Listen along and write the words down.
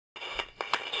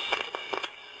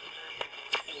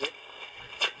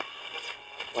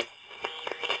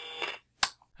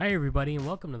Hi everybody and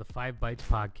welcome to the 5 Bytes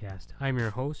podcast. I'm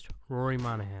your host, Rory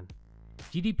Monahan.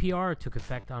 GDPR took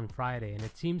effect on Friday and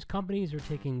it seems companies are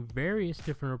taking various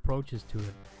different approaches to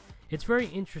it. It's very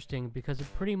interesting because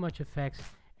it pretty much affects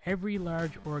every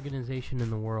large organization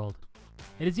in the world.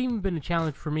 It has even been a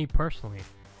challenge for me personally.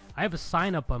 I have a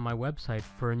sign up on my website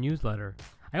for a newsletter.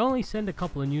 I only send a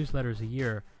couple of newsletters a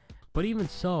year, but even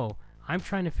so, I'm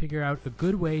trying to figure out a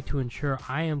good way to ensure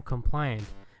I am compliant,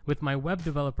 with my web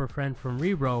developer friend from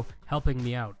Rebro helping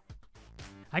me out.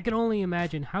 I can only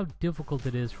imagine how difficult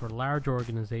it is for large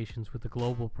organizations with a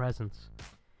global presence.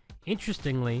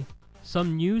 Interestingly,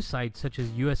 some news sites such as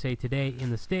USA Today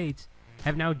in the States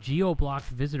have now geo-blocked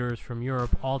visitors from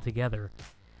Europe altogether.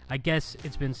 I guess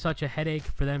it's been such a headache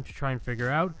for them to try and figure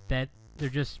out that they're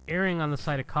just erring on the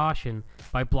side of caution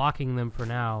by blocking them for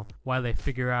now while they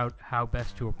figure out how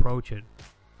best to approach it.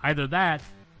 Either that,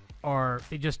 or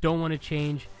they just don't want to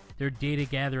change their data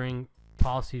gathering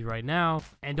policies right now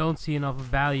and don't see enough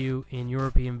value in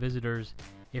European visitors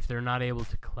if they're not able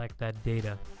to collect that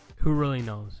data. Who really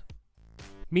knows?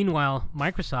 Meanwhile,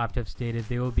 Microsoft have stated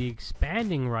they will be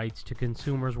expanding rights to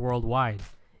consumers worldwide.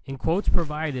 In quotes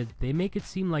provided, they make it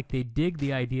seem like they dig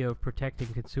the idea of protecting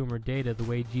consumer data the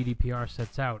way GDPR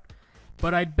sets out,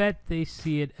 but I'd bet they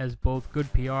see it as both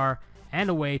good PR and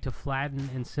a way to flatten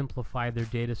and simplify their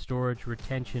data storage,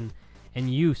 retention, and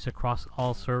use across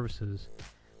all services.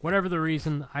 Whatever the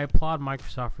reason, I applaud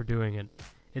Microsoft for doing it.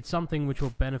 It's something which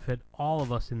will benefit all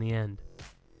of us in the end.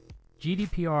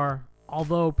 GDPR,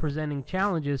 although presenting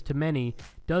challenges to many,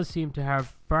 does seem to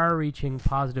have far-reaching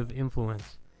positive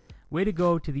influence. Way to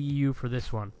go to the EU for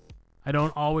this one. I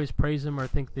don't always praise them or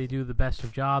think they do the best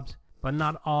of jobs, but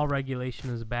not all regulation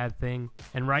is a bad thing,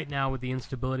 and right now with the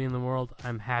instability in the world,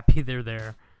 I'm happy they're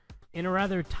there. In a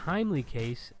rather timely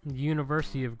case, the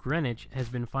University of Greenwich has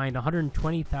been fined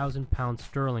 £120,000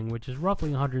 sterling, which is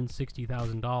roughly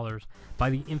 $160,000, by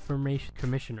the Information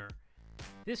Commissioner.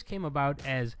 This came about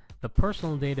as the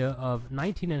personal data of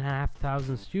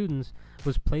 19,500 students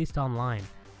was placed online.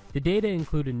 The data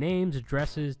included names,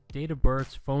 addresses, date of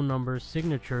births, phone numbers,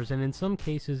 signatures, and in some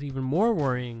cases, even more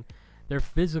worrying, their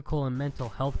physical and mental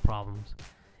health problems.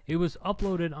 It was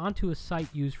uploaded onto a site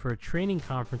used for a training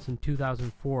conference in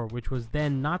 2004, which was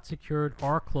then not secured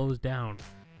or closed down.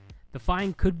 The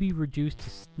fine could be reduced to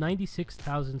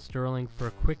 96,000 sterling for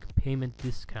a quick payment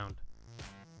discount.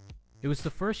 It was the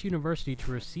first university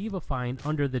to receive a fine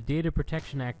under the Data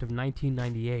Protection Act of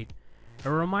 1998.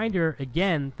 A reminder,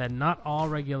 again, that not all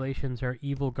regulations are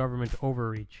evil government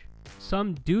overreach.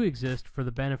 Some do exist for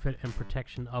the benefit and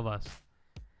protection of us.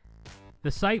 The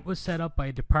site was set up by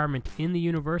a department in the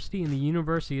university, and the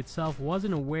university itself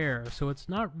wasn't aware, so it's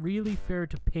not really fair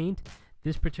to paint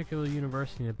this particular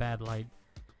university in a bad light.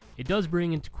 It does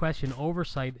bring into question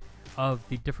oversight of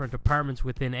the different departments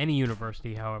within any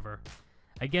university, however.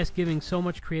 I guess giving so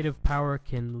much creative power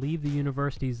can leave the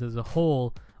universities as a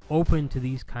whole open to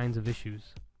these kinds of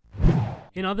issues.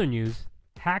 In other news,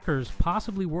 hackers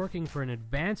possibly working for an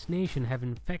advanced nation have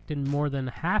infected more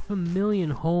than 500,000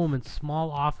 home and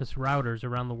small office routers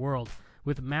around the world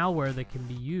with malware that can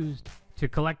be used to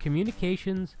collect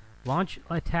communications, launch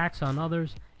attacks on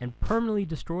others, and permanently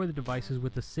destroy the devices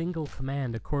with a single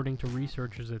command, according to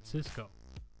researchers at Cisco.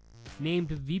 Named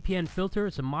VPN Filter,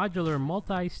 it's a modular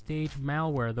multi-stage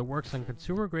malware that works on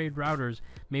consumer-grade routers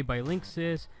made by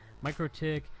Linksys,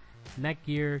 MikroTik,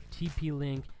 Netgear,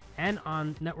 TP-Link, and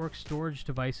on network storage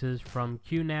devices from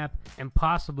QNAP and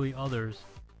possibly others.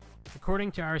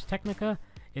 According to Ars Technica,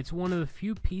 it's one of the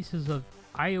few pieces of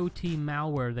IoT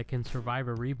malware that can survive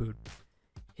a reboot.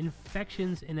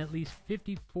 Infections in at least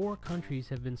 54 countries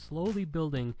have been slowly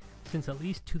building since at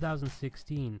least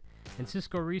 2016, and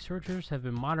Cisco researchers have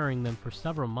been monitoring them for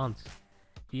several months.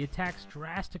 The attacks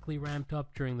drastically ramped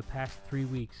up during the past 3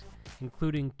 weeks,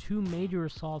 including 2 major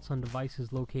assaults on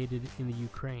devices located in the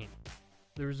Ukraine.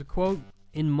 There is a quote,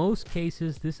 "In most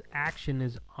cases, this action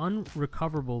is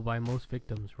unrecoverable by most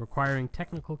victims, requiring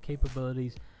technical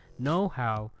capabilities,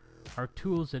 know-how, are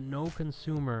tools that no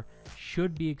consumer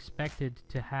should be expected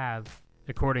to have,"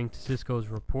 according to Cisco's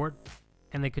report.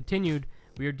 And they continued,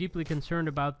 "We are deeply concerned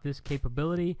about this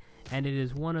capability, and it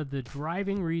is one of the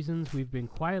driving reasons we've been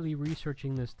quietly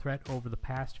researching this threat over the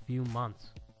past few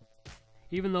months."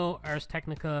 Even though Ars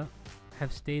Technica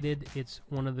have stated it's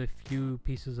one of the few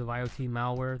pieces of IoT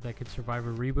malware that could survive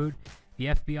a reboot, the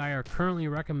FBI are currently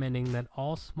recommending that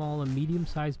all small and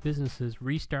medium-sized businesses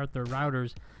restart their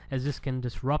routers, as this can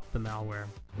disrupt the malware.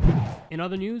 In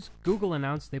other news, Google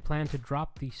announced they plan to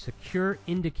drop the secure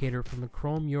indicator from the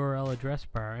Chrome URL address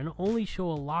bar and only show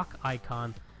a lock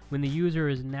icon when the user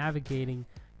is navigating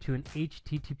to an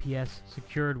HTTPS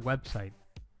secured website.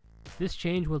 This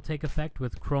change will take effect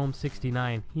with Chrome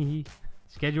 69,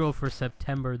 scheduled for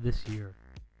September this year.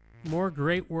 More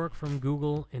great work from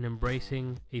Google in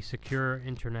embracing a secure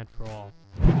internet for all.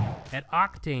 At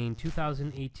Octane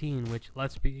 2018, which,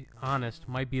 let's be honest,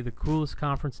 might be the coolest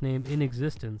conference name in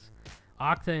existence,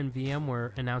 Okta and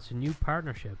VMware announced a new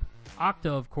partnership. Okta,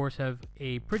 of course, have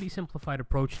a pretty simplified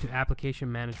approach to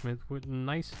application management with a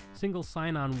nice single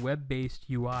sign-on web-based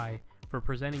UI for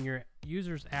presenting your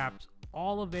users' apps,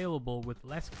 all available with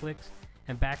less clicks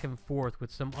and back and forth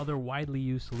with some other widely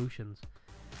used solutions.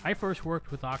 I first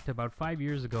worked with Okta about 5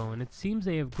 years ago, and it seems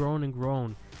they have grown and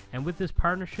grown, and with this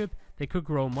partnership, they could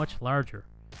grow much larger.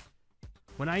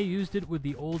 When I used it with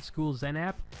the old school Zen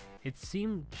app, it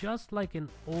seemed just like an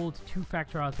old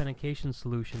two-factor authentication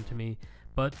solution to me,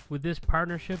 but with this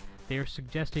partnership, they are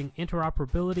suggesting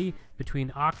interoperability between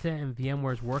Okta and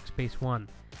VMware's Workspace ONE,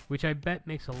 which I bet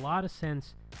makes a lot of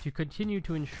sense to continue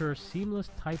to ensure seamless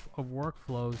type of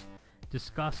workflows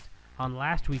discussed on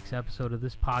last week's episode of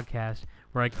this podcast,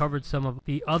 where I covered some of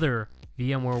the other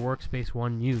VMware Workspace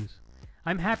ONE news.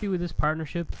 I'm happy with this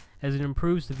partnership as it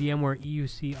improves the VMware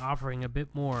EUC offering a bit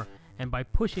more, and by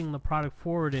pushing the product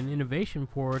forward and innovation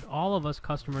forward, all of us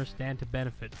customers stand to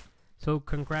benefit. So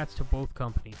congrats to both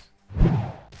companies.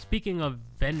 Speaking of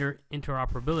vendor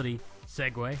interoperability,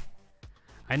 segue,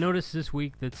 I noticed this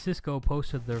week that Cisco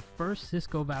posted their first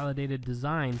Cisco validated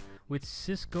design with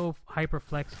Cisco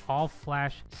HyperFlex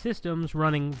all-flash systems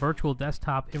running virtual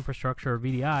desktop infrastructure or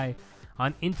VDI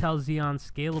on Intel Xeon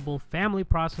scalable family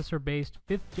processor-based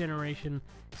 5th generation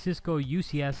Cisco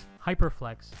UCS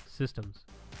HyperFlex systems.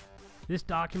 This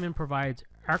document provides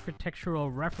architectural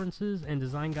references and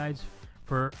design guides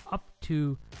for up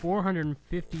to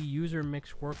 450 user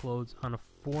mix workloads on a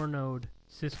 4-node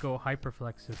Cisco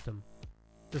HyperFlex system.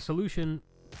 The solution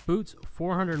boots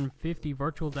 450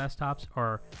 virtual desktops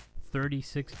or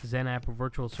 36 XenApp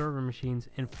virtual server machines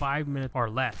in 5 minutes or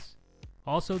less.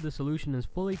 Also, the solution is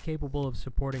fully capable of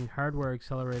supporting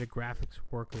hardware-accelerated graphics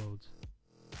workloads.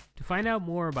 To find out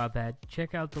more about that,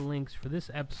 check out the links for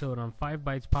this episode on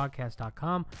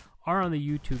 5bytespodcast.com or on the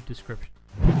YouTube description.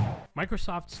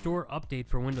 Microsoft Store update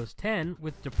for Windows 10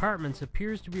 with departments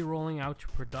appears to be rolling out to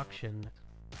production.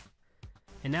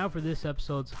 And now for this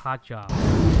episode's Hot Job.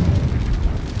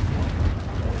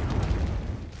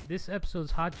 This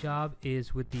episode's Hot Job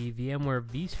is with the VMware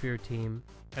vSphere team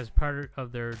as part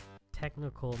of their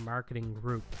technical marketing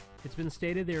group. It's been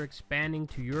stated they're expanding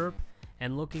to Europe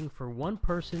and looking for one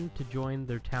person to join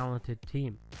their talented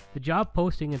team. The job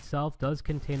posting itself does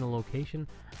contain a location.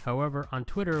 However, on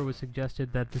Twitter it was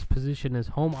suggested that this position is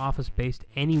home office based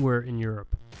anywhere in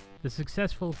Europe. The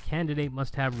successful candidate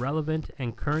must have relevant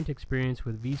and current experience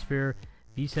with vSphere,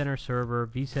 vCenter Server,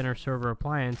 vCenter Server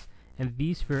Appliance, and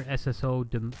vSphere SSO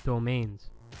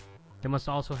domains. They must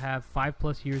also have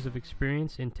 5+ years of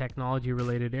experience in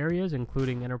technology-related areas,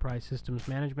 including enterprise systems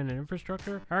management and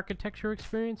infrastructure architecture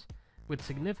experience, with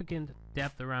significant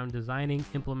depth around designing,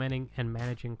 implementing, and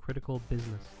managing critical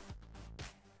business.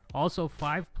 Also,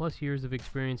 5+ years of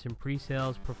experience in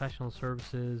pre-sales, professional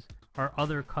services, or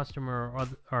other customer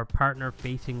or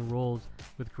partner-facing roles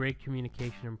with great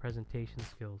communication and presentation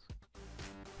skills.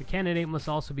 The candidate must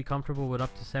also be comfortable with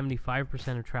up to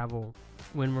 75% of travel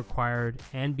when required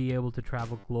and be able to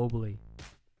travel globally.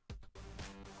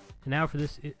 And now for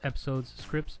this episode's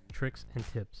scripts, tricks, and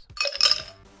tips.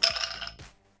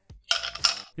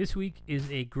 This week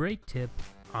is a great tip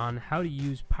on how to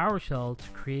use PowerShell to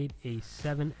create a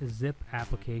 7-zip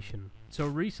application. So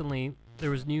recently, there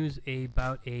was news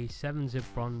about a 7-zip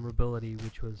vulnerability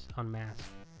which was unmasked.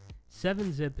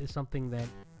 7-zip is something that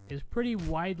is pretty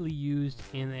widely used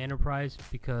in the enterprise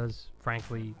because,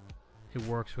 frankly, it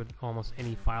works with almost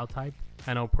any file type.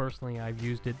 I know personally I've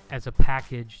used it as a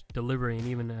package delivery and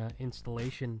even an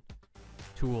installation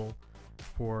tool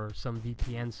for some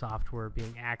VPN software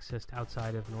being accessed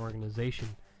outside of an organization.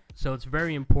 So it's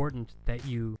very important that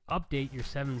you update your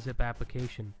 7-zip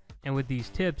application. And with these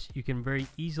tips, you can very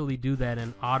easily do that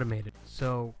and automate it.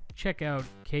 So check out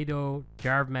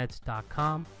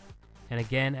cato-jarvmets.com. And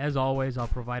again, as always, I'll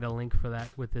provide a link for that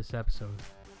with this episode.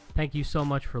 Thank you so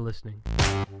much for listening.